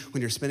community,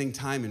 when you're spending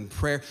time in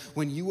prayer,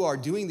 when you are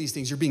doing these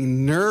things, you're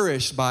being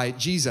nourished by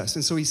Jesus.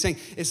 And so he's saying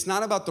it's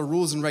not about the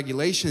rules and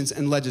regulations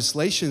and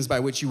legislations by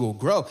which you will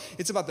grow.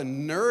 It's about the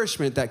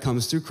nourishment that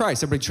comes through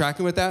Christ. Everybody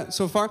tracking with that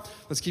so far?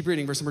 Let's keep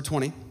reading verse number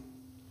 20.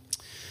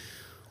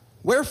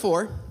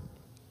 Wherefore,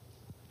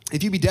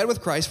 if you be dead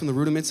with Christ from the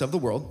rudiments of the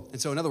world,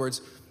 and so in other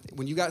words,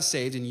 when you got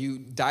saved and you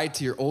died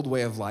to your old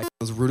way of life,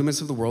 those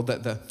rudiments of the world,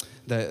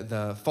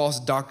 the false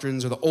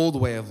doctrines or the old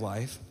way of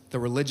life, the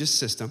religious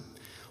system,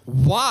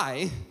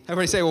 why,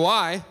 everybody say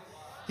why?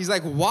 He's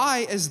like,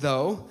 why as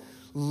though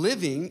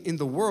living in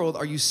the world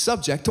are you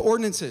subject to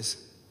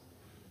ordinances?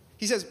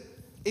 He says,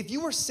 if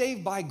you were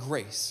saved by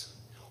grace,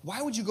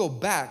 why would you go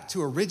back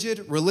to a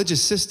rigid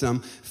religious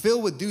system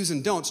filled with do's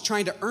and don'ts,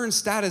 trying to earn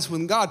status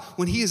with God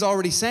when he is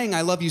already saying,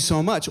 I love you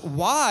so much?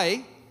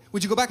 Why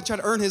would you go back and try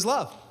to earn his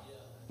love?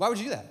 Why would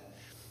you do that?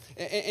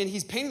 And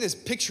he's painting this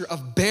picture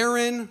of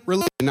barren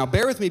religion. Now,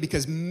 bear with me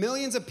because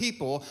millions of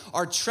people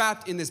are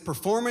trapped in this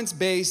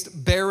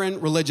performance-based,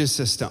 barren religious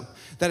system.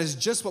 That is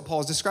just what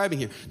Paul is describing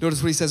here.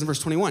 Notice what he says in verse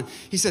 21.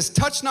 He says,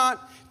 touch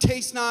not,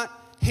 taste not,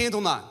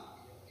 handle not.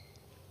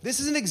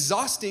 This is an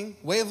exhausting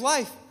way of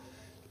life.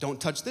 Don't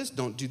touch this,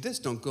 don't do this,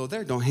 don't go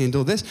there, don't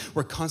handle this.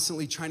 We're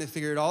constantly trying to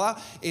figure it all out.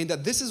 And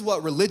this is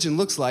what religion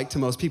looks like to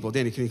most people.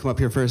 Danny, can you come up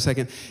here for a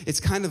second? It's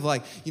kind of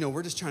like,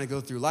 we're just trying to go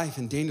through life,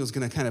 and Daniel's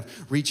going to kind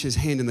of reach his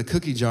hand in the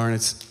cookie jar, and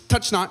it's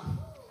touch not,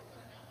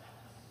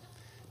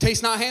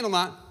 taste not, handle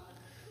not.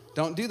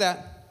 Don't do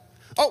that.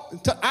 Oh,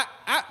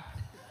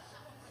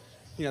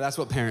 that's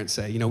what parents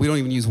say. We don't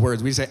even use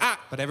words. We say,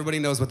 but everybody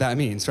knows what that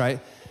means,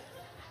 right?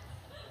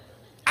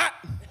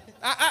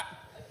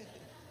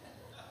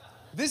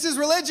 This is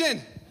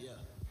religion.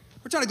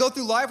 We're trying to go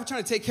through life. We're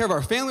trying to take care of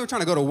our family. We're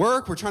trying to go to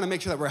work. We're trying to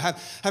make sure that we're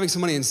having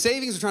some money in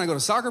savings. We're trying to go to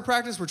soccer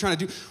practice. We're trying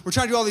to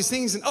do all these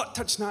things. And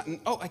touch not. And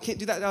I can't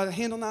do that.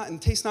 Handle not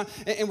and taste not.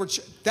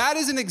 That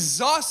is an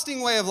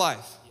exhausting way of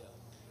life.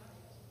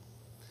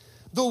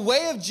 The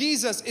way of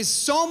Jesus is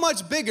so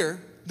much bigger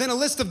than a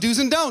list of do's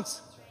and don'ts.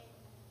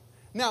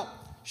 Now,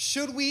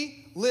 should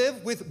we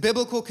live with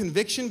biblical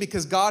conviction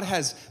because God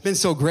has been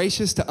so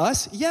gracious to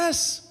us?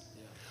 Yes.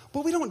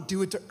 But we don't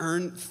do it to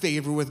earn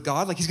favor with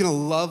God. Like he's going to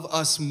love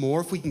us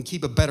more if we can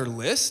keep a better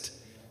list.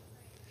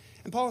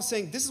 And Paul is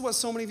saying, this is what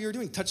so many of you are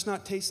doing. Touch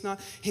not, taste not,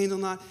 handle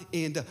not.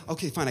 And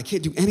okay, fine, I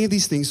can't do any of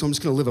these things, so I'm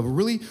just going to live a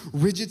really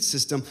rigid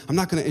system. I'm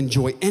not going to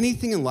enjoy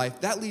anything in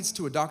life. That leads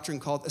to a doctrine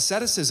called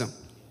asceticism,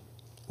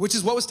 which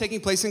is what was taking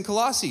place in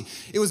Colossae.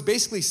 It was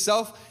basically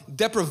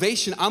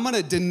self-deprivation. I'm going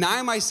to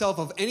deny myself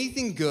of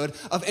anything good,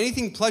 of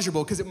anything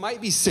pleasurable, because it might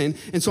be sin.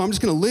 And so I'm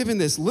just going to live in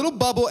this little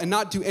bubble and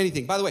not do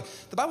anything. By the way,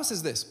 the Bible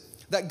says this,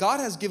 that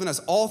God has given us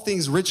all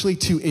things richly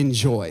to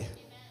enjoy.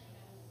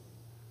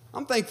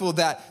 I'm thankful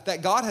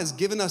that God has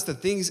given us the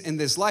things in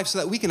this life so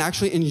that we can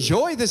actually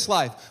enjoy this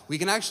life. We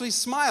can actually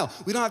smile.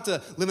 We don't have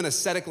to live an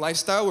ascetic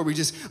lifestyle where we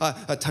just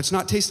touch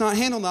not, taste not,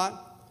 handle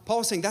not. Paul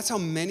was saying that's how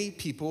many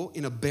people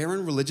in a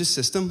barren religious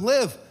system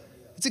live.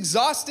 It's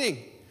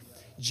exhausting.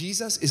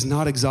 Jesus is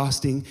not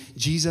exhausting.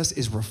 Jesus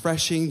is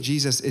refreshing.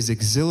 Jesus is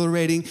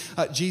exhilarating.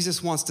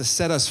 Jesus wants to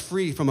set us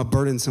free from a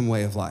burdensome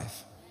way of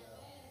life.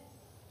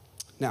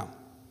 Now,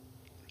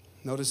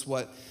 notice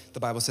what the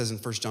Bible says in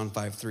 1 John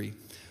 5:3.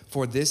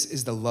 For this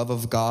is the love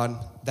of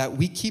God, that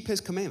we keep his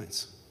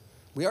commandments.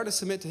 We are to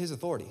submit to his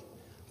authority.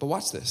 But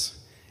watch this.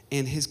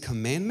 And his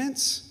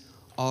commandments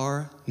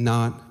are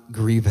not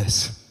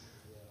grievous.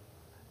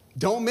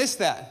 Don't miss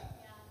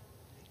that.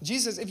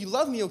 Jesus says, if you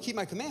love me, you'll keep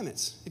my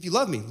commandments. If you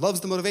love me, love's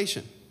the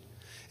motivation.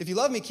 If you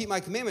love me, keep my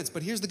commandments.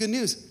 But here's the good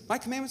news. My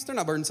commandments, they're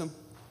not burdensome.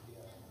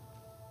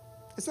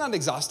 It's not an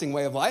exhausting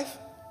way of life.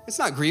 It's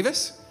not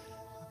grievous.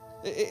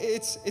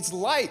 It's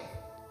light.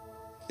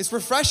 It's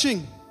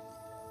refreshing.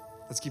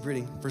 Let's keep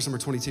reading. Verse number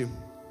 22.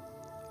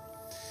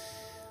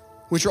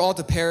 Which are all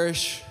to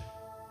perish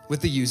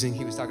with the using.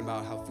 He was talking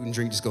about how food and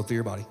drink just go through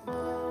your body.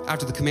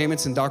 After the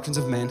commandments and doctrines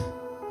of men.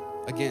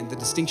 Again, the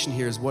distinction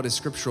here is what is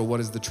scriptural, what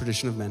is the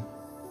tradition of men.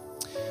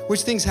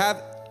 Which things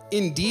have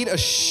indeed a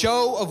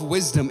show of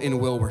wisdom in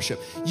will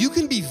worship. You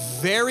can be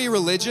very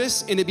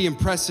religious and it be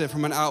impressive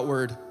from an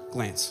outward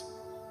glance.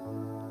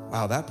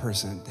 Wow, that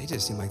person, they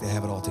just seem like they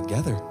have it all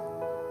together.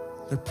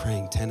 They're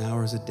praying 10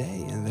 hours a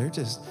day and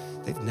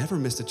they've never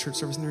missed a church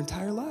service in their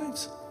entire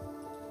lives.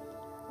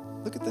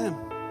 Look at them.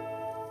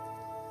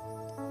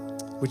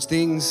 Which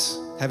things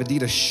have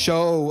indeed a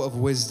show of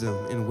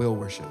wisdom in will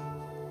worship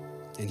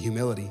and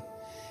humility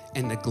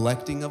and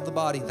neglecting of the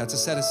body. That's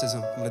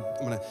asceticism. I'm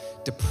gonna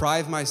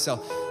deprive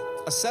myself.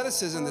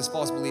 Asceticism, this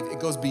false belief, it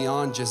goes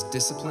beyond just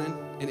discipline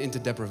and into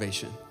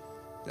deprivation.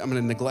 I'm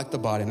gonna neglect the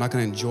body. I'm not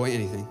gonna enjoy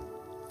anything.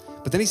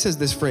 But then he says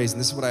this phrase,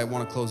 and this is what I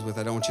want to close with.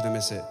 I don't want you to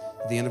miss it.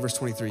 At the end of verse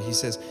 23, he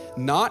says,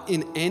 not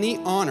in any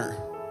honor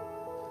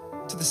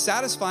to the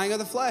satisfying of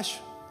the flesh.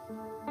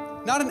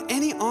 Not in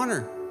any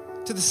honor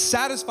to the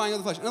satisfying of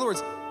the flesh. In other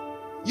words,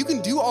 you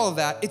can do all of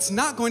that. It's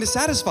not going to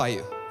satisfy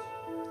you.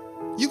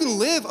 You can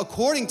live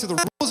according to the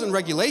rules and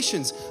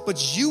regulations,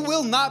 but you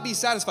will not be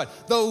satisfied.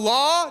 The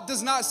law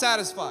does not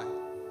satisfy.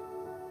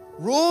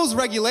 Rules,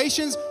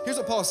 regulations, here's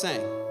what Paul is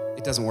saying.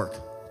 It doesn't work.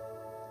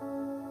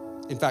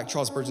 In fact,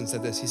 Charles Spurgeon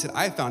said this. He said,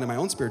 I have found in my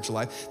own spiritual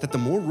life that the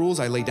more rules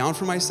I lay down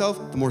for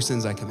myself, the more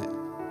sins I commit.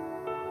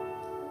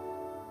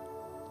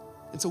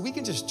 And so we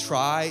can just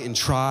try and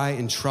try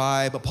and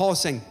try, but Paul is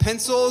saying,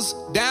 pencils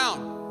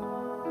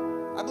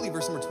down. I believe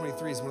verse number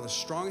 23 is one of the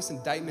strongest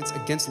indictments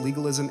against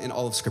legalism in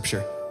all of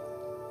Scripture.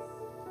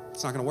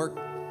 It's not gonna work.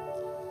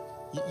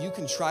 You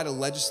can try to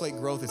legislate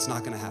growth, it's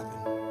not gonna happen.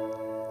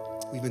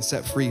 We've been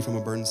set free from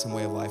a burdensome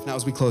way of life. Now,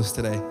 as we close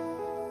today,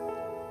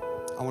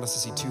 I want us to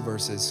see two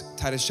verses.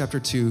 Titus chapter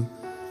 2,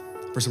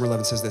 verse number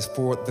 11 says this,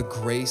 for the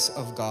grace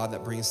of God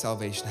that brings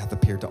salvation hath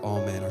appeared to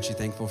all men. Aren't you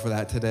thankful for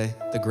that today?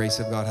 The grace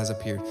of God has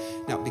appeared.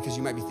 Now, because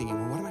you might be thinking,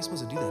 well, what am I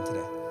supposed to do then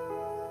today?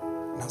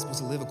 I'm not supposed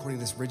to live according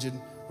to this rigid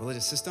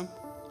religious system.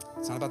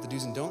 It's not about the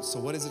do's and don'ts, so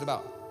what is it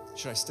about?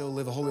 Should I still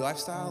live a holy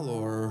lifestyle,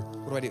 or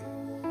what do I do?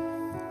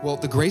 Well,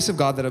 the grace of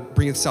God that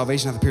bringeth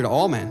salvation hath appeared to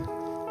all men,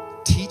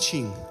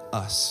 teaching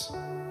us.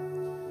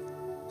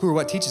 Who or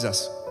what teaches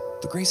us?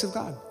 The grace of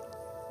God.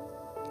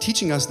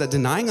 Teaching us that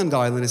denying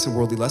ungodliness and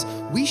worldly lust,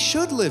 we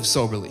should live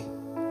soberly,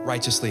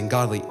 righteously, and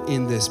godly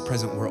in this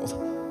present world.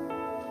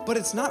 But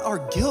it's not our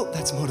guilt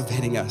that's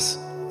motivating us.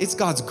 It's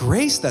God's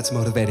grace that's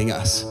motivating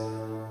us.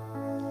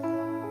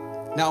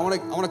 Now, I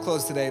want to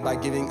close today by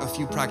giving a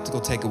few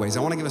practical takeaways. I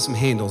want to give us some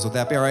handles. Would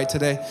that be all right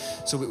today?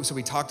 So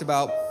we talked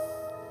about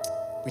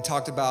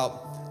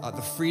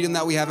the freedom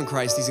that we have in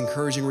Christ, these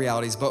encouraging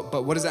realities.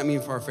 But what does that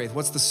mean for our faith?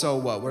 What's the so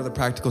what? What are the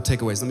practical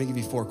takeaways? Let me give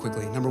you four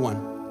quickly. Number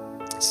one,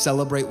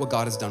 celebrate what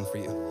God has done for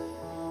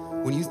you.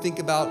 when you think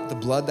about the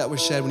blood that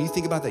was shed, when you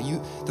think about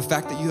the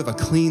fact that you have a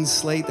clean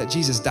slate, that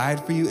Jesus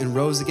died for you and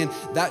rose again,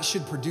 that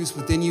should produce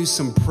within you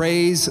some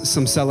praise,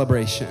 some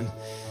celebration.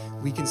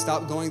 We can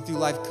stop going through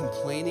life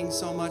complaining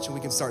so much, and we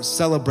can start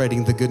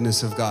celebrating the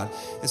goodness of God.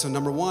 And so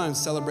number one,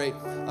 celebrate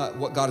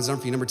what God has done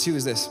for you. Number two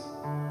is this: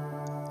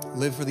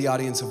 live for the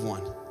audience of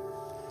one.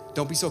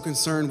 Don't be so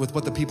concerned with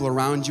what the people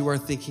around you are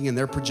thinking and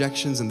their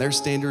projections and their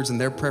standards and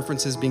their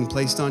preferences being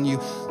placed on you.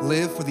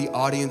 Live for the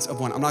audience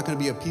of one. I'm not going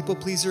to be a people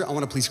pleaser. I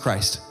want to please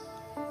Christ.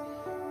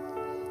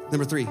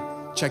 Number three,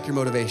 check your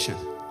motivation.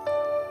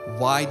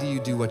 Why do you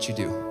do what you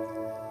do?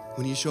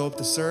 When you show up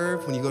to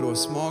serve, when you go to a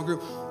small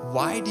group,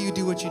 why do you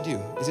do what you do?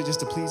 Is it just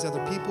to please other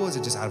people? Is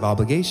it just out of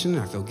obligation?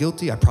 I feel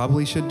guilty. I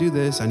probably should do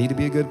this. I need to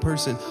be a good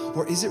person.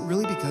 Or is it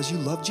really because you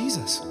love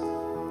Jesus?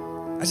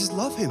 I just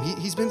love him.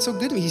 He's been so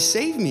good to me. He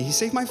saved me. He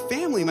saved my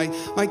family,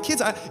 my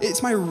kids.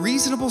 It's my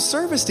reasonable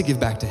service to give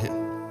back to him.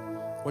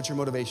 What's your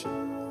motivation?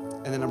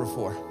 And then number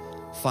four,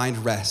 find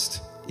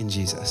rest in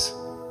Jesus.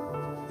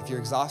 If you're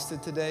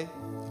exhausted today,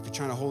 if you're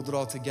trying to hold it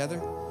all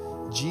together,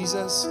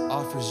 Jesus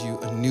offers you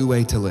a new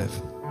way to live.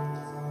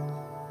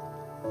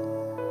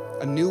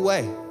 A new way.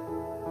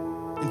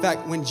 In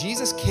fact, when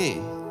Jesus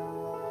came,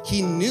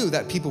 he knew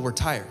that people were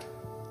tired.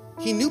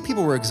 He knew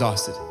people were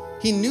exhausted.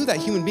 He knew that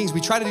human beings,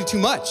 we try to do too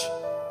much.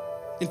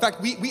 In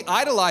fact, we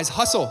idolize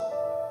hustle.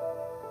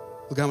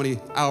 Look how many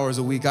hours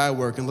a week I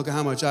work, and look at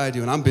how much I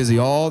do, and I'm busy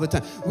all the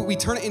time. We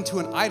turn it into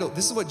an idol.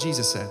 This is what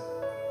Jesus said.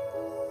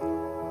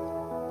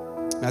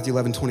 Matthew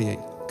 11:28.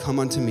 Come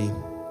unto me,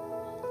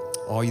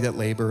 all you that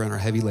labor and are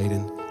heavy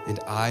laden, and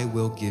I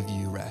will give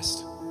you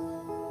rest.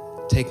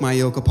 Take my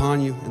yoke upon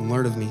you and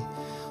learn of me,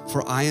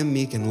 for I am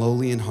meek and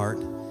lowly in heart,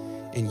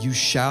 and you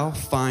shall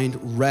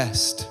find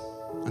rest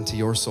unto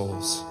your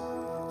souls.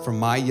 For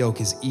my yoke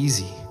is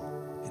easy,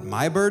 and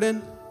my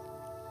burden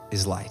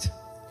is light.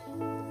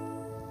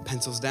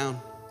 Pencils down.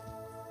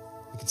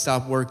 We can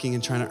stop working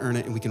and trying to earn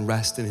it, and we can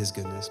rest in his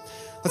goodness.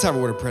 Let's have a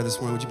word of prayer this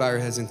morning. Would you bow your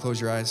heads and close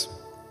your eyes?